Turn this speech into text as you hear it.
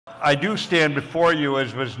I do stand before you,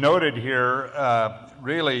 as was noted here,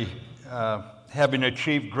 really having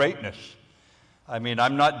achieved greatness. I mean,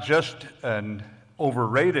 I'm not just an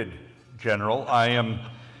overrated general, I am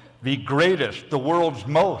the greatest, the world's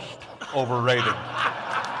most overrated.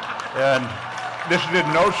 And this is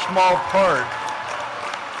in no small part.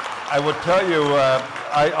 I will tell you,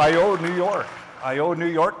 I owe New York. I owe New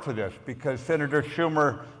York for this, because Senator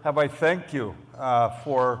Schumer, have I thanked you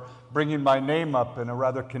for bringing my name up in a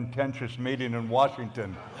rather contentious meeting in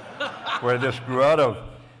Washington where this grew out of.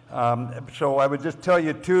 So I would just tell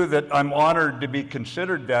you, too, that I'm honored to be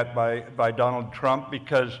considered that by Donald Trump,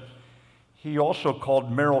 because he also called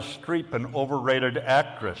Meryl Streep an overrated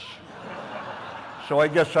actress. So I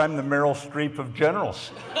guess I'm the Meryl Streep of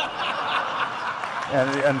generals.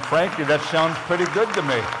 And frankly, that sounds pretty good to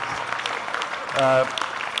me.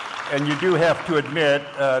 And you do have to admit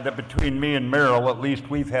that between me and Meryl, at least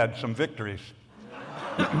we've had some victories.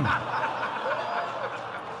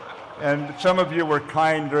 And some of you were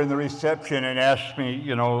kind during the reception and asked me,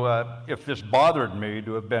 you know, if this bothered me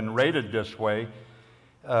to have been rated this way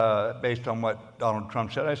based on what Donald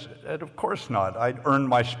Trump said. I said, of course not. I'd earned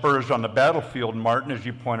my spurs on the battlefield, Martin, as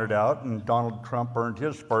you pointed out, and Donald Trump earned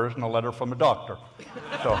his spurs in a letter from a doctor.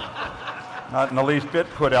 So, not in the least bit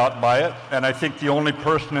put out by it. And I think the only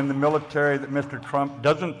person in the military that Mr. Trump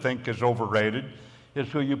doesn't think is overrated is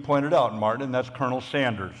who you pointed out, Martin, and that's Colonel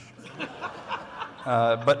Sanders.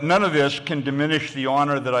 But none of this can diminish the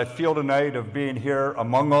honor that I feel tonight of being here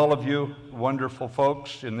among all of you wonderful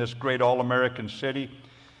folks in this great all-American city.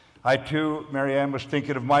 I, too, Marianne, was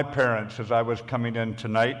thinking of my parents as I was coming in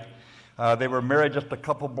tonight. They were married just a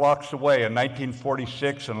couple blocks away in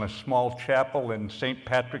 1946 in a small chapel in St.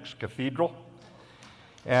 Patrick's Cathedral.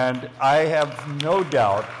 And I have no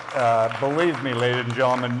doubt, believe me, ladies and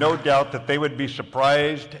gentlemen, no doubt that they would be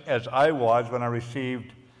surprised as I was when I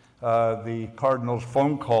received the Cardinal's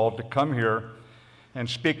phone call to come here and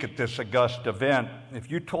speak at this august event.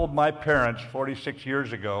 If you told my parents 46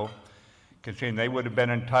 years ago, considering they would have been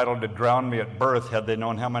entitled to drown me at birth had they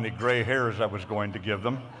known how many gray hairs I was going to give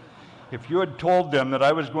them, if you had told them that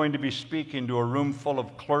I was going to be speaking to a room full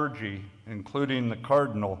of clergy, including the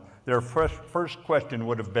Cardinal, their first question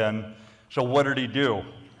would have been, so what did he do?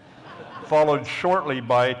 Followed shortly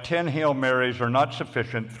by 10 Hail Marys are not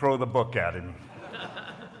sufficient, throw the book at him.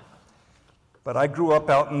 But I grew up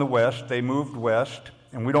out in the West, they moved west,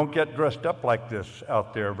 and we don't get dressed up like this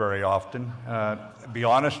out there very often. To be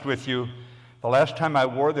honest with you, the last time I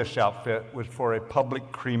wore this outfit was for a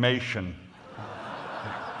public cremation.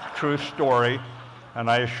 True story,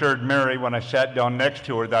 and I assured Mary when I sat down next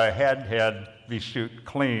to her that I had had the suit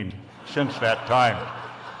cleaned since that time.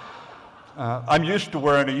 I'm used to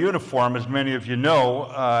wearing a uniform, as many of you know.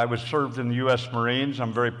 I was served in the U.S. Marines.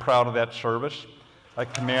 I'm very proud of that service. I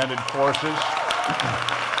commanded forces.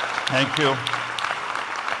 Thank you.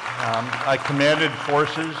 I commanded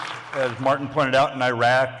forces, as Martin pointed out, in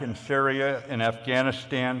Iraq, in Syria, in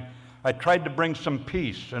Afghanistan. I tried to bring some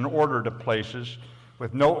peace and order to places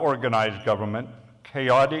with no organized government,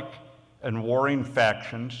 chaotic and warring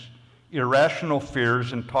factions, irrational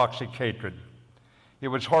fears, and toxic hatred. It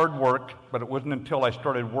was hard work, but it wasn't until I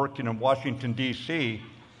started working in Washington, D.C.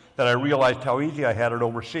 that I realized how easy I had it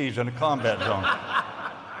overseas in a combat zone.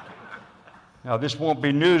 Now, this won't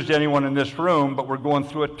be news to anyone in this room, but we're going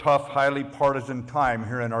through a tough, highly partisan time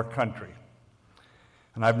here in our country.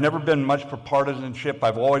 And I've never been much for partisanship.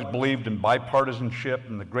 I've always believed in bipartisanship,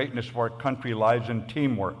 and the greatness of our country lies in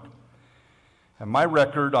teamwork. And my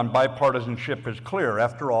record on bipartisanship is clear.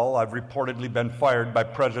 After all, I've reportedly been fired by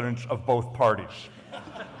presidents of both parties.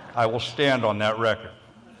 I will stand on that record.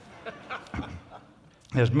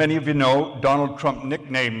 As many of you know, Donald Trump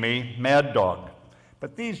nicknamed me Mad Dog.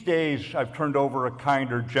 But these days, I've turned over a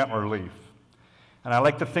kinder, gentler leaf. And I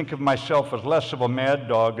like to think of myself as less of a mad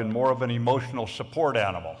dog and more of an emotional support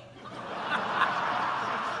animal.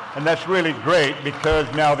 And that's really great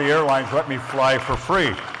because now the airlines let me fly for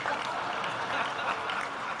free.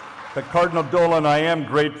 But Cardinal Dolan, I am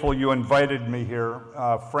grateful you invited me here.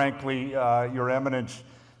 Frankly, Your Eminence,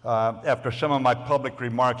 after some of my public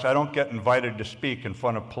remarks, I don't get invited to speak in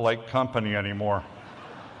front of polite company anymore.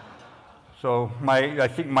 So I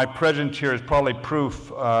think my presence here is probably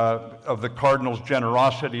proof of the Cardinal's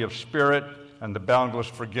generosity of spirit and the boundless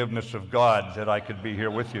forgiveness of God that I could be here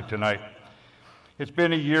with you tonight. It's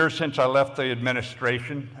been a year since I left the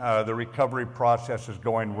administration. The recovery process is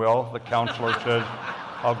going well. The counselor says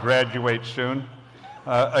I'll graduate soon.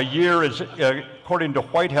 A year is, according to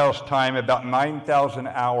Whitehouse time, about 9,000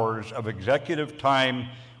 hours of executive time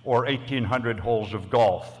or 1,800 holes of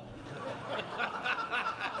golf.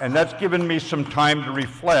 And that's given me some time to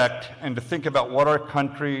reflect and to think about what our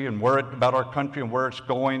country and where it's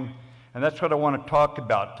going. And that's what I want to talk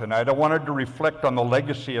about tonight. I wanted to reflect on the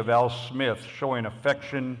legacy of Al Smith, showing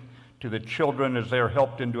affection to the children as they are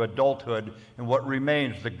helped into adulthood in what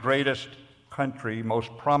remains the greatest country, most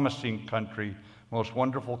promising country, most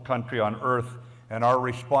wonderful country on earth, and our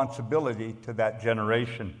responsibility to that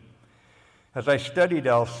generation. As I studied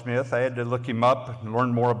Al Smith, I had to look him up and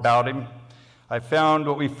learn more about him. I found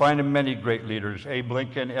what we find in many great leaders, Abe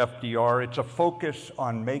Lincoln, FDR. It's a focus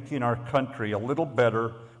on making our country a little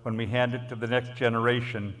better when we hand it to the next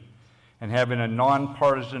generation and having a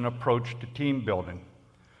nonpartisan approach to team building.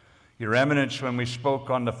 Your Eminence, when we spoke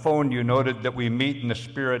on the phone, you noted that we meet in the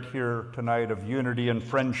spirit here tonight of unity and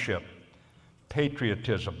friendship,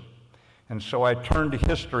 patriotism. And so I turn to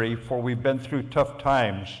history, for we've been through tough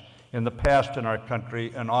times in the past in our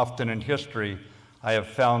country, and often in history, I have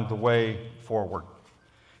found the way forward.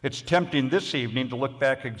 It's tempting this evening to look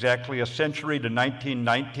back exactly a century to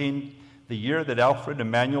 1919, the year that Alfred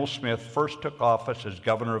Emanuel Smith first took office as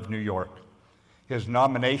governor of New York. His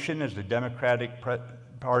nomination as the Democratic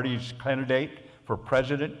Party's candidate for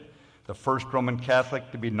president, the first Roman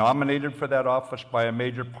Catholic to be nominated for that office by a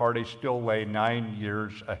major party, still lay 9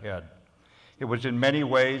 years ahead. It was in many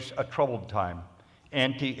ways a troubled time.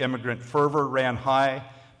 Anti-immigrant fervor ran high,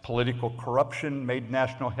 political corruption made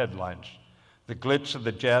national headlines. The glitz of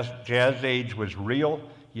the jazz age was real,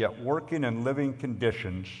 yet working and living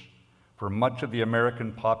conditions for much of the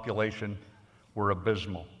American population were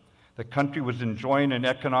abysmal. The country was enjoying an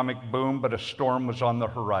economic boom, but a storm was on the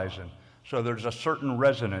horizon. So there's a certain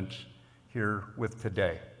resonance here with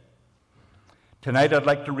today. Tonight I'd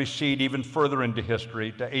like to recede even further into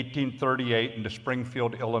history to 1838 into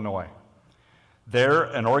Springfield, Illinois. There,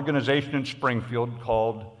 an organization in Springfield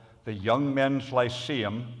called the Young Men's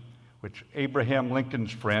Lyceum, which Abraham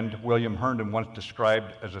Lincoln's friend William Herndon once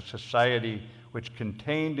described as a society which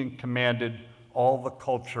contained and commanded all the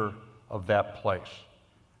culture of that place.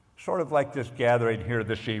 Sort of like this gathering here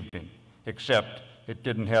this evening, except it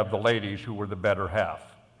didn't have the ladies who were the better half.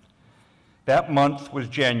 That month was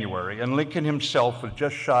January, and Lincoln himself was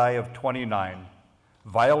just shy of 29.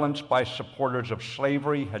 Violence by supporters of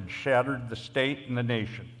slavery had shattered the state and the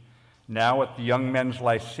nation. Now at the Young Men's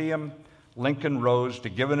Lyceum, Lincoln rose to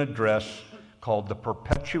give an address called The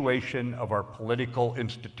Perpetuation of Our Political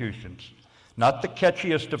Institutions. Not the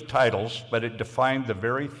catchiest of titles, but it defined the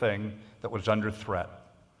very thing that was under threat.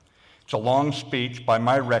 It's a long speech, by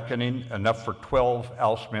my reckoning, enough for 12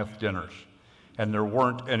 Al Smith dinners, and there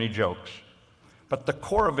weren't any jokes. But the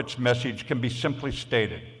core of its message can be simply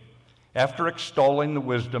stated. After extolling the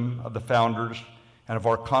wisdom of the founders and of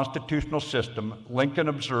our constitutional system, Lincoln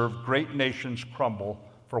observed great nations crumble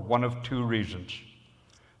for one of two reasons.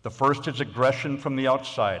 The first is aggression from the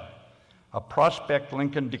outside, a prospect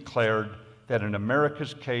Lincoln declared that in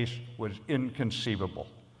America's case was inconceivable.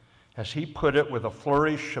 As he put it with a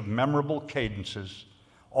flourish of memorable cadences,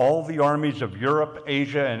 all the armies of Europe,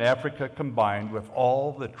 Asia, and Africa combined with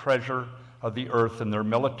all the treasure of the earth in their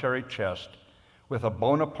military chest, with a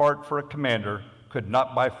Bonaparte for a commander, could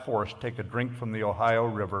not by force take a drink from the Ohio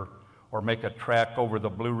River or make a track over the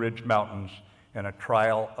Blue Ridge Mountains in a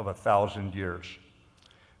trial of 1,000 years.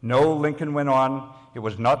 No, Lincoln went on, it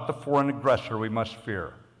was not the foreign aggressor we must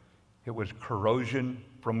fear. It was corrosion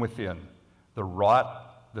from within, the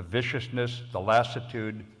rot, the viciousness, the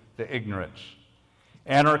lassitude, the ignorance.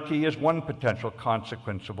 Anarchy is one potential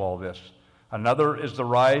consequence of all this. Another is the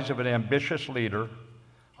rise of an ambitious leader,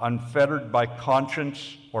 unfettered by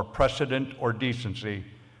conscience or precedent or decency,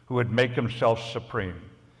 who would make himself supreme.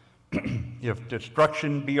 If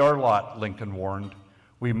destruction be our lot, Lincoln warned,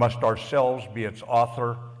 we must ourselves be its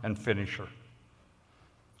author and finisher.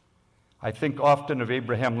 I think often of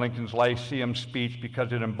Abraham Lincoln's Lyceum speech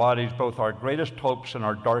because it embodies both our greatest hopes and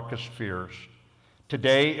our darkest fears.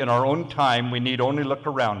 Today, in our own time, we need only look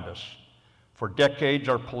around us. For decades,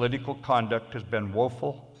 our political conduct has been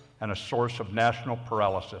woeful and a source of national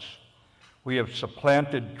paralysis. We have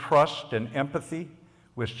supplanted trust and empathy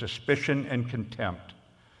with suspicion and contempt.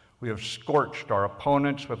 We have scorched our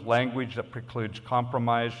opponents with language that precludes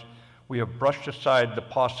compromise. We have brushed aside the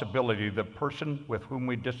possibility the person with whom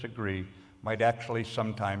we disagree might actually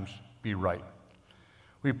sometimes be right.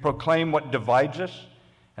 We proclaim what divides us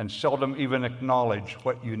and seldom even acknowledge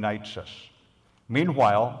what unites us.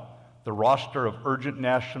 Meanwhile, the roster of urgent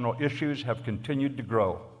national issues have continued to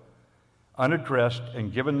grow, unaddressed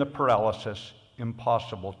and, given the paralysis,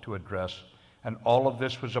 impossible to address, and all of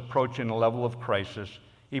this was approaching a level of crisis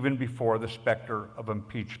even before the specter of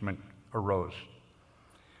impeachment arose.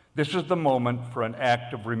 This is the moment for an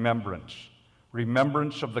act of remembrance,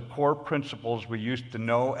 remembrance of the core principles we used to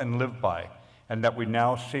know and live by, and that we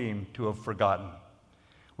now seem to have forgotten.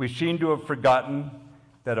 We seem to have forgotten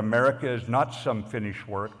that America is not some finished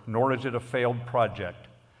work, nor is it a failed project.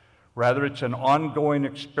 Rather, it's an ongoing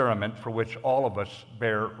experiment for which all of us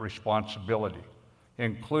bear responsibility,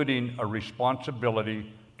 including a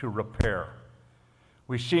responsibility to repair.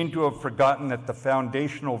 We seem to have forgotten that the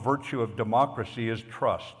foundational virtue of democracy is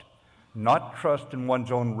trust, not trust in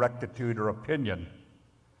one's own rectitude or opinion,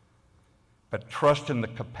 but trust in the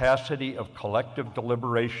capacity of collective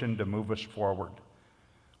deliberation to move us forward.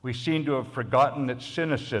 We seem to have forgotten that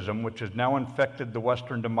cynicism, which has now infected the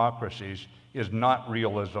Western democracies, is not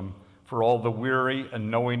realism for all the weary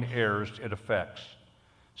and knowing errors it affects.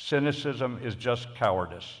 Cynicism is just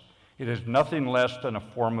cowardice. It is nothing less than a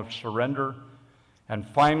form of surrender. And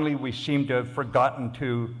finally, we seem to have forgotten,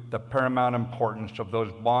 too, the paramount importance of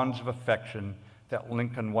those bonds of affection that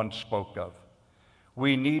Lincoln once spoke of.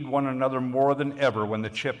 We need one another more than ever when the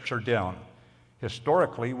chips are down.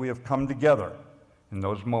 Historically, we have come together in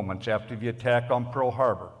those moments after the attack on Pearl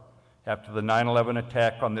Harbor, after the 9/11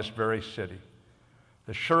 attack on this very city.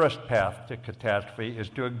 The surest path to catastrophe is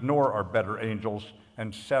to ignore our better angels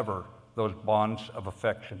and sever those bonds of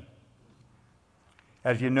affection.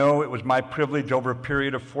 As you know, it was my privilege over a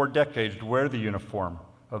period of 4 decades to wear the uniform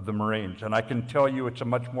of the Marines, and I can tell you it's a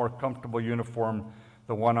much more comfortable uniform,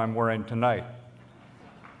 the one I'm wearing tonight.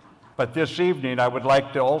 But this evening, I would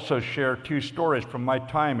like to also share 2 stories from my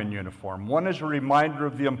time in uniform. One is a reminder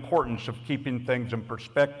of the importance of keeping things in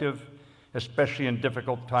perspective, especially in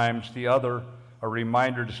difficult times. The other, a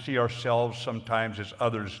reminder to see ourselves sometimes as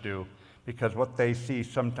others do, because what they see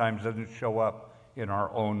sometimes doesn't show up in our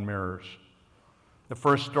own mirrors. The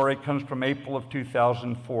first story comes from April of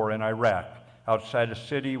 2004 in Iraq, outside a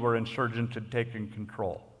city where insurgents had taken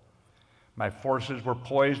control. My forces were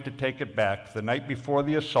poised to take it back. The night before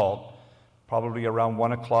the assault, probably around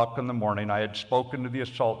 1 o'clock in the morning, I had spoken to the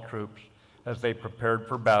assault troops as they prepared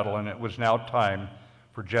for battle, and it was now time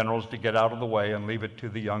for generals to get out of the way and leave it to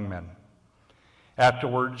the young men.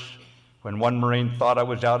 Afterwards, when one Marine thought I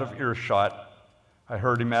was out of earshot, I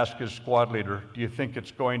heard him ask his squad leader, "Do you think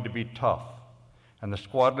it's going to be tough?" And the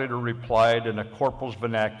squad leader replied in a corporal's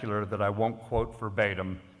vernacular that I won't quote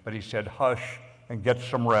verbatim, but he said, "Hush and get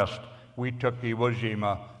some rest. We took Iwo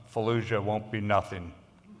Jima. Fallujah won't be nothing."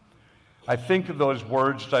 I think of those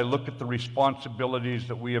words as I look at the responsibilities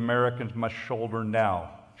that we Americans must shoulder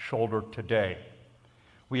now, shoulder today.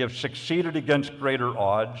 We have succeeded against greater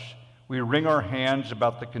odds. We wring our hands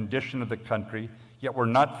about the condition of the country, yet we're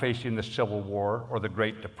not facing the Civil War or the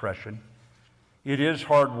Great Depression. It is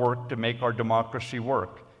hard work to make our democracy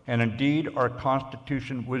work, and indeed our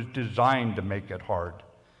Constitution was designed to make it hard.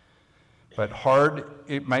 But hard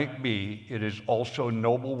it might be, it is also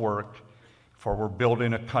noble work, for we're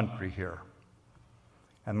building a country here.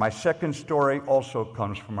 And my second story also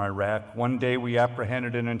comes from Iraq. One day we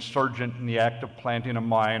apprehended an insurgent in the act of planting a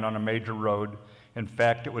mine on a major road. In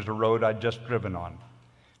fact, it was a road I'd just driven on.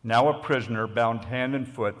 Now a prisoner, bound hand and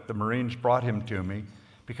foot, the Marines brought him to me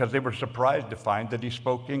because they were surprised to find that he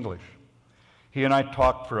spoke English. He and I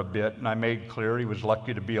talked for a bit, and I made clear he was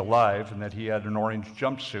lucky to be alive and that he had an orange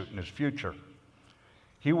jumpsuit in his future.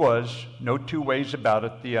 He was, no 2 ways about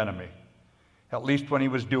it, the enemy, at least when he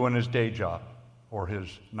was doing his day job or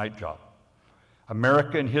his night job.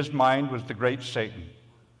 America in his mind was the great Satan.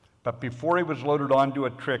 But before he was loaded onto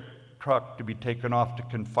a truck to be taken off to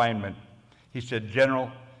confinement, he said, "General,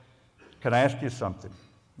 can I ask you something?"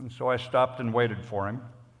 And so I stopped and waited for him.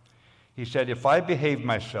 He said, "If I behave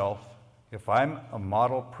myself, if I'm a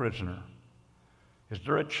model prisoner, is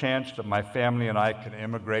there a chance that my family and I can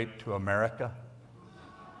immigrate to America?"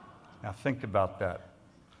 Now think about that.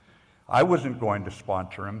 I wasn't going to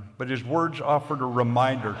sponsor him, but his words offered a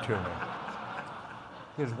reminder to me.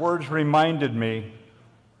 His words reminded me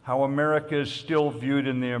how America is still viewed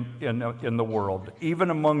in the world. Even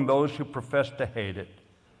among those who profess to hate it,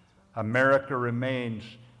 America remains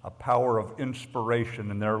a power of inspiration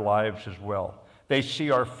in their lives as well. They see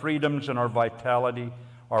our freedoms and our vitality,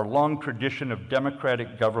 our long tradition of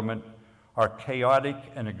democratic government, our chaotic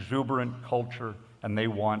and exuberant culture, and they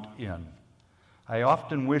want in. I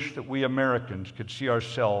often wish that we Americans could see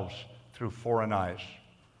ourselves through foreign eyes.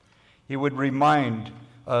 He would remind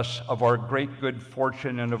us of our great good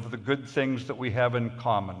fortune and of the good things that we have in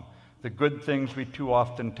common, the good things we too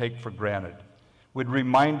often take for granted. Would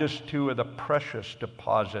remind us too of the precious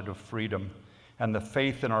deposit of freedom and the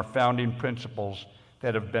faith in our founding principles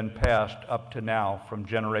that have been passed up to now from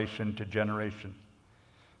generation to generation.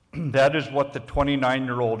 That is what the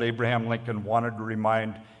 29-year-old Abraham Lincoln wanted to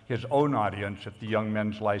remind his own audience at the Young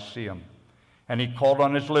Men's Lyceum. and he called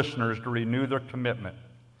on his listeners to renew their commitment.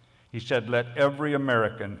 He said, "Let every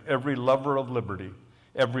American, every lover of liberty,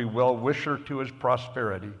 every well-wisher to his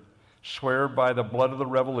prosperity, swear by the blood of the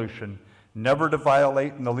revolution never to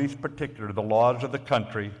violate in the least particular the laws of the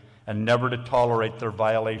country and never to tolerate their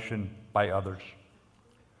violation by others."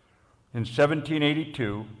 In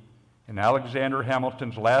 1782, in Alexander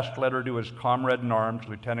Hamilton's last letter to his comrade-in-arms,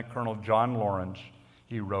 Lieutenant Colonel John Lawrence,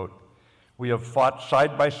 he wrote, "We have fought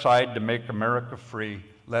side by side to make America free.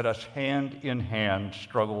 Let us hand in hand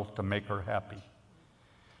struggle to make her happy."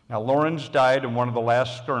 Now, Lawrence died in one of the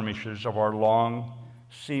last skirmishes of our long,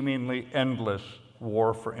 seemingly endless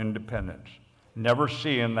war for independence, never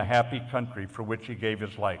seeing the happy country for which he gave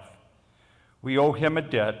his life. We owe him a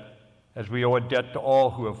debt, as we owe a debt to all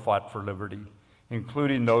who have fought for liberty,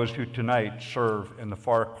 including those who tonight serve in the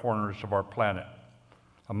far corners of our planet,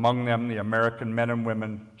 among them the American men and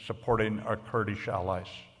women supporting our Kurdish allies.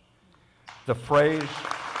 The phrase,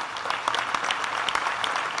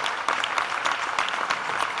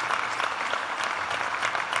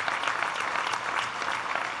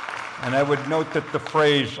 and I would note that the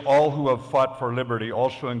phrase, "all who have fought for liberty,"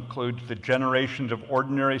 also includes the generations of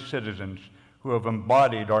ordinary citizens who have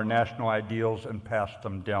embodied our national ideals and passed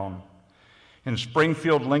them down. In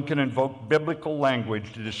Springfield, Lincoln invoked biblical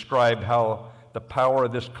language to describe how the power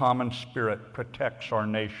of this common spirit protects our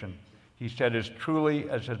nation. He said, "As truly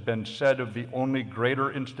as has been said of the only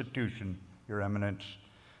greater institution, Your Eminence,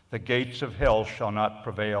 the gates of hell shall not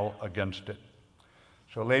prevail against it."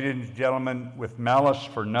 So, ladies and gentlemen, with malice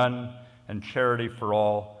for none and charity for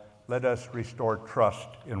all, let us restore trust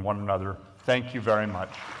in one another. Thank you very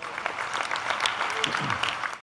much.